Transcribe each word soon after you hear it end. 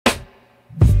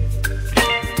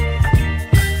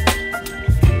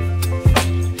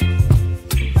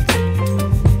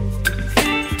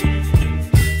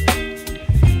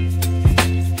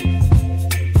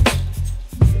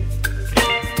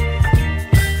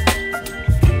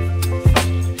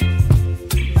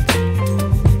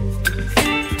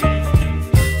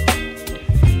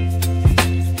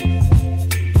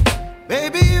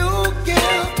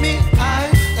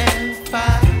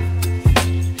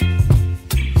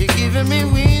giving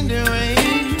me wind and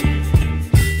rain.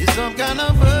 You're some kind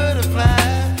of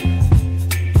butterfly.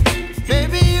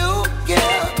 Baby, you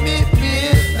give me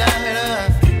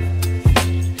midnight.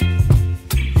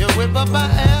 You whip up my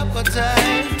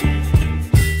appetite.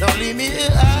 Don't leave me here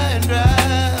high and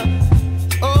dry.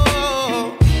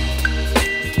 Oh,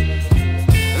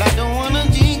 well, I don't wanna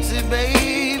jinx it,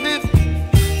 baby,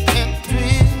 and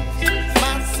twist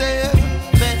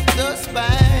myself at the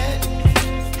spine.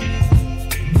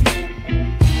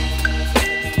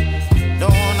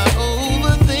 Don't wanna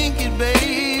overthink it,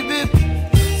 baby.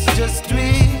 It's just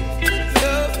twist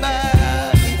your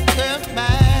body and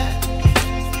mine.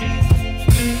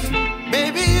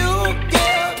 Baby, you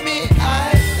give me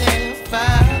ice and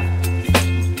fire.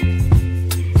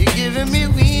 You're giving me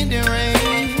wind and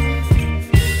rain.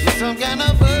 You're some kind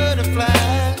of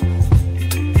butterfly.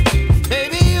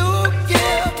 Baby, you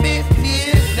give me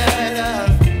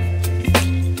midnight.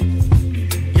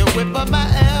 You whip up my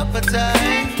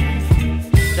appetite.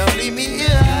 Don't leave me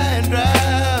here high and dry.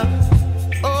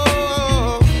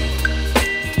 Oh,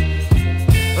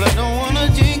 but I don't wanna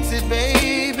jinx it,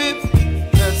 baby.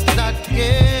 Let's not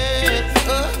get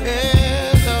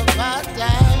ahead of my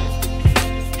time.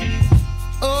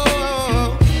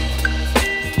 Oh,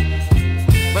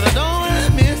 but I don't wanna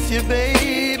miss you,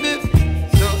 baby.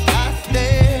 So I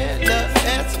stand up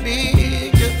and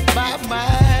speak my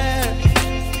mind.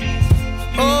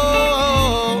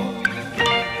 Oh,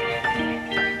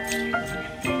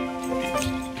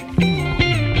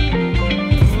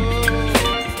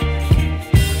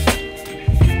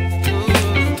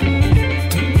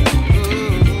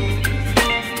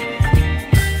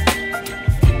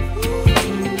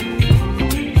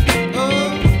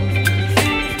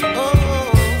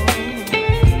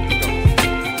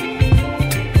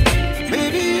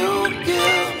 baby, you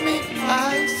give me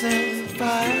ice and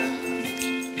fire.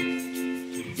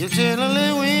 You're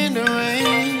chilling wind and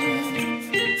rain.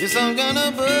 You're some kind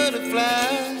of butterfly.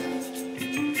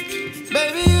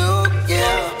 Baby, you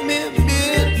give me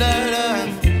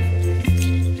midnight.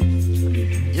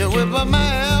 You whip up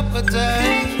my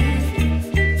appetite.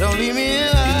 Don't leave me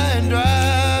here high and dry.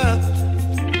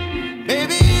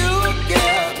 Baby, you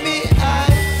give me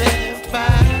ice and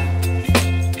fire.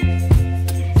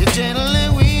 You're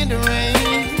channeling wind and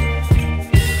rain.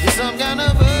 You're some kind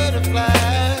of butterfly.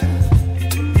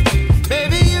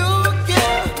 Baby, you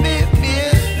give me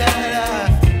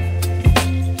midnight.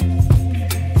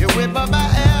 You whip up my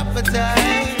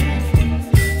appetite.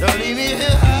 Don't leave me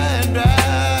here high and dry.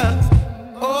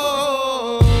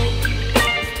 Oh,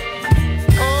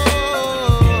 oh,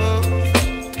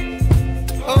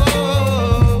 oh,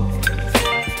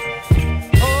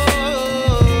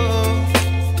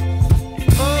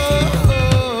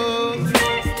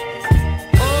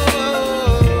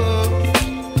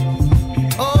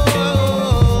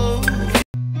 oh,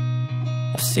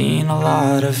 I've seen a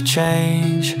lot of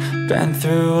change, been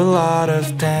through a lot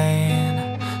of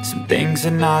pain. Some things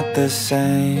are not the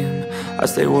same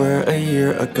as they were a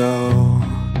year ago,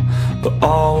 but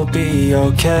all will be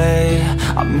okay.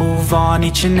 I move on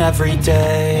each and every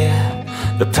day.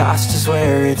 The past is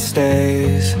where it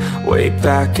stays, way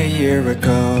back a year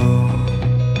ago.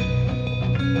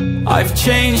 I've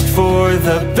changed for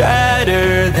the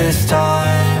better this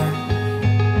time.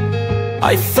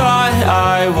 I thought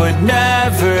I would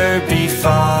never be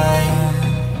fine.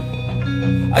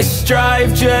 I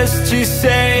strive just to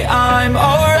say I'm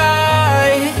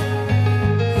alright,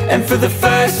 and for the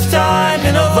first time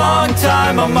in a long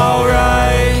time I'm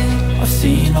alright. I've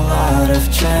seen a lot of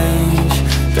change,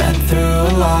 been through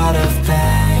a lot of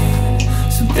pain.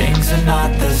 Some things are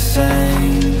not the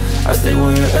same as they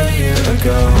were a year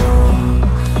ago,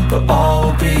 but all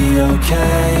will be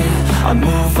okay. I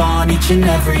move on each and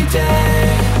every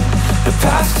day. The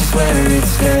past is where it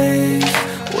stays,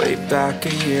 way back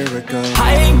a year ago.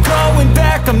 I ain't going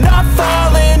back, I'm not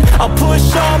falling. I'll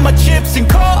push all my chips and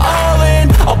call all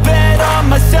in. I'll bet on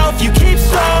myself, you keep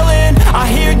stalling. I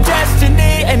hear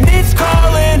destiny and it's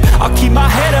calling. I'll keep my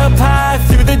head up high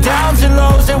through the downs and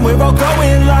lows, and where I'll go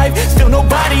in life, still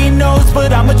nobody knows.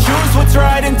 But I'ma choose what's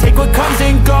right and take what comes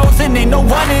and goes, and ain't no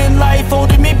one in life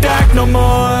holding me back no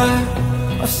more.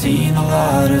 I've seen a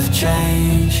lot of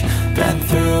change, been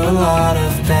through a lot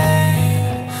of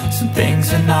pain. Some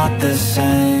things are not the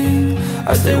same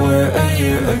as they were a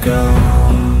year ago,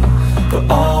 but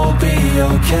all will be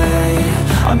okay.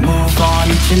 I move on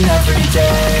each and every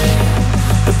day.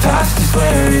 The past is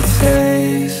where it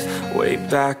stays, way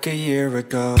back a year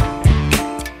ago.